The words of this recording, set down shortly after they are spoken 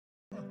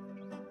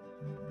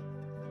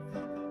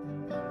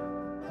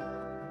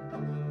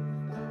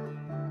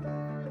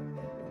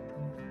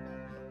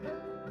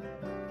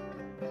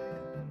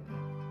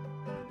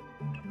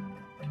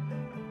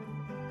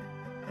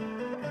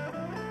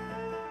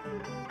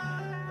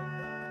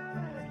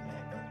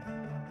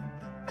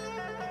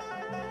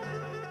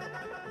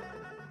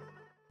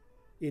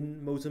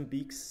In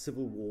Mozambique's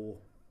civil war,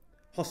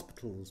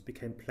 hospitals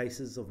became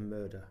places of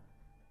murder.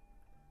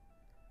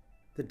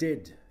 The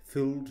dead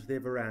filled their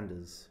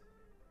verandas.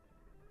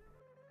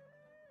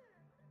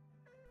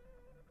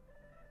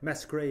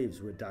 Mass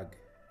graves were dug.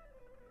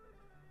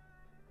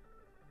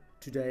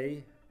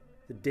 Today,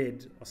 the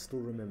dead are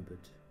still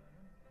remembered.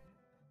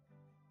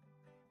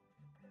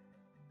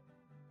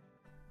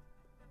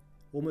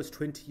 Almost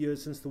 20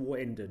 years since the war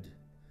ended,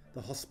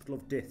 the Hospital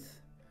of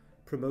Death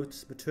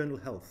promotes maternal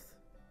health,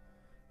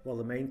 while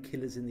the main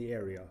killers in the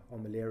area are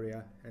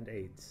malaria and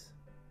AIDS.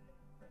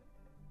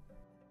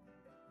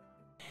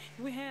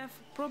 We have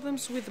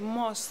problems with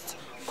most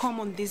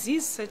common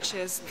diseases such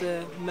as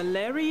the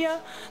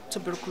malaria,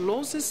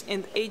 tuberculosis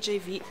and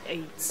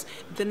HIV/AIDS.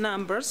 The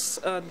numbers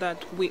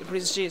that we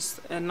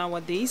register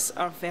nowadays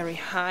are very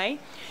high.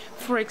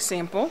 For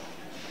example,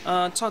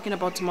 talking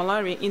about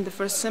malaria, in the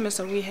first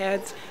semester we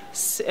had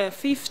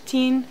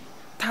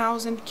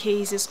 15,000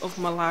 cases of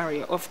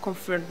malaria, of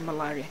confirmed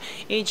malaria.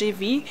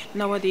 HIV,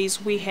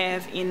 nowadays we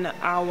have in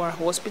our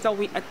hospital,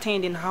 we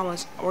attend in our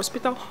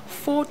hospital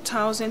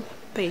 4,000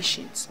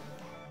 patients.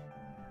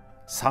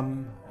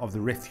 Some of the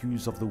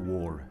refuse of the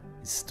war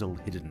is still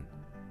hidden.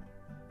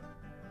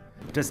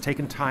 It has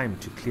taken time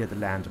to clear the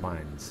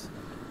landmines.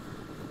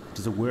 It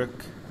is a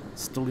work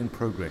still in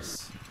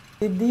progress.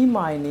 The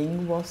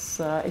demining was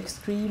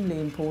extremely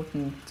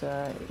important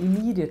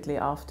immediately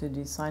after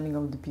the signing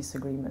of the peace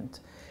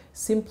agreement,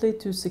 simply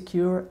to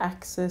secure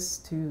access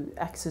to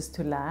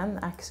land,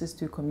 access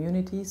to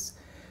communities,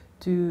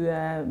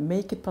 to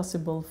make it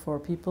possible for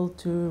people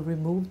to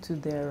remove to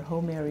their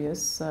home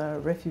areas,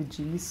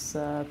 refugees,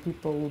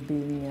 people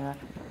being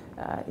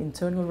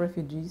internal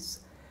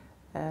refugees,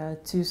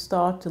 to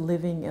start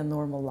living a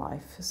normal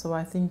life. So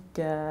I think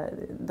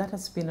that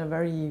has been a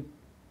very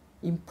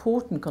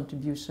important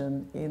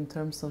contribution in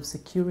terms of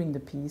securing the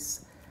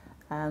peace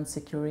and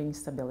securing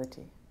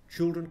stability.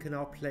 Children can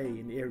now play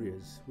in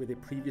areas where there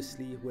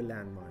previously were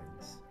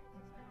landmines.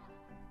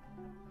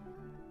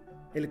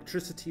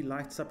 Electricity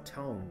lights up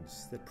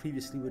towns that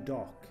previously were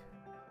dark.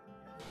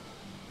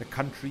 The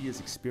country is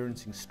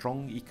experiencing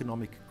strong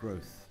economic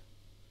growth,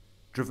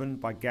 driven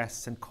by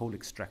gas and coal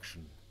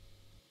extraction.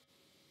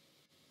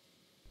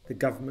 The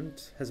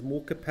government has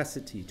more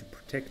capacity to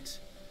protect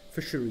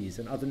fisheries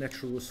and other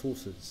natural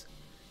resources,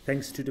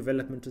 thanks to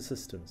development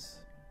assistance.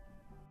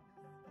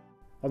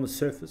 On the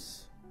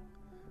surface,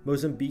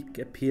 Mozambique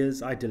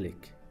appears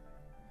idyllic,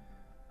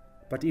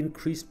 but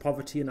increased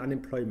poverty and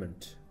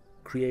unemployment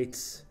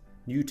creates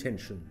new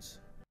tensions.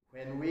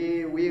 When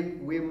we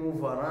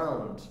move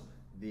around,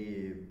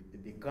 the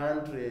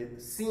country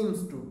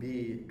seems to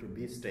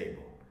be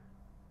stable,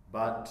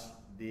 but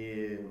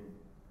the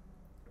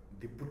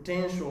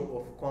potential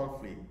of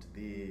conflict,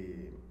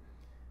 the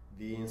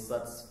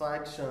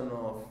insatisfaction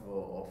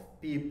of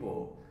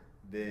people,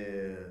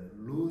 the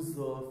lose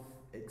of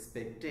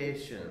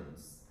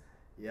expectations,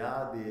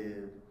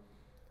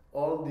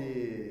 all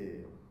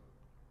the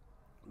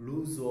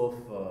lose of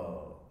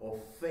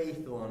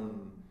faith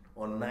on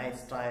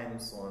nice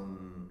times,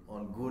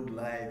 on good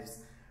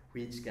lives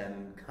which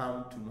can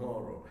come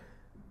tomorrow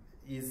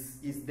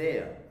is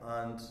there.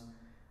 And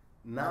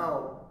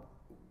now,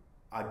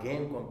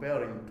 again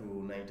comparing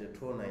to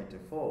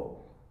 92-94,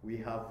 we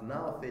have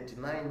now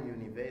 39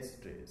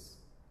 universities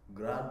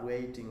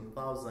graduating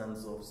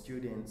thousands of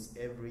students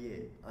every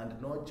year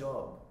and no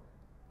job.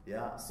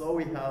 So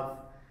we have,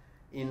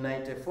 in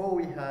 94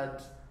 we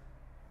had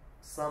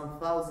some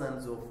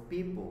thousands of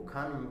people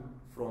coming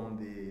from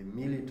the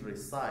military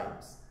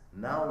sides.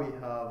 Now we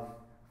have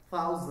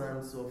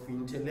thousands of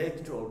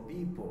intellectual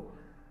people.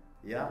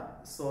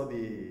 So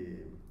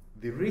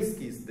the risk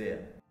is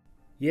there.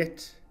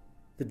 Yet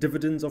the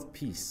dividends of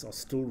peace are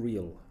still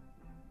real.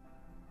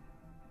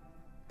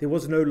 There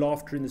was no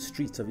laughter in the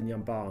streets of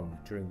Inhambane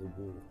during the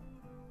war.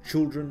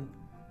 Children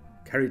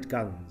carried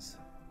guns.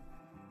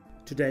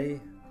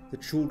 Today, the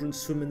children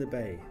swim in the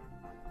bay.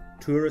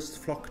 Tourists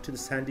flock to the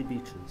sandy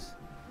beaches.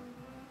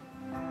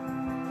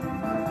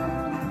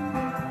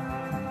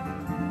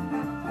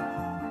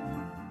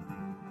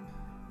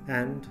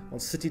 And on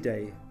City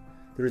Day,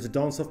 there is a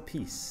dance of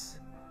peace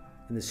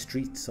in the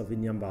streets of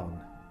Inhambane.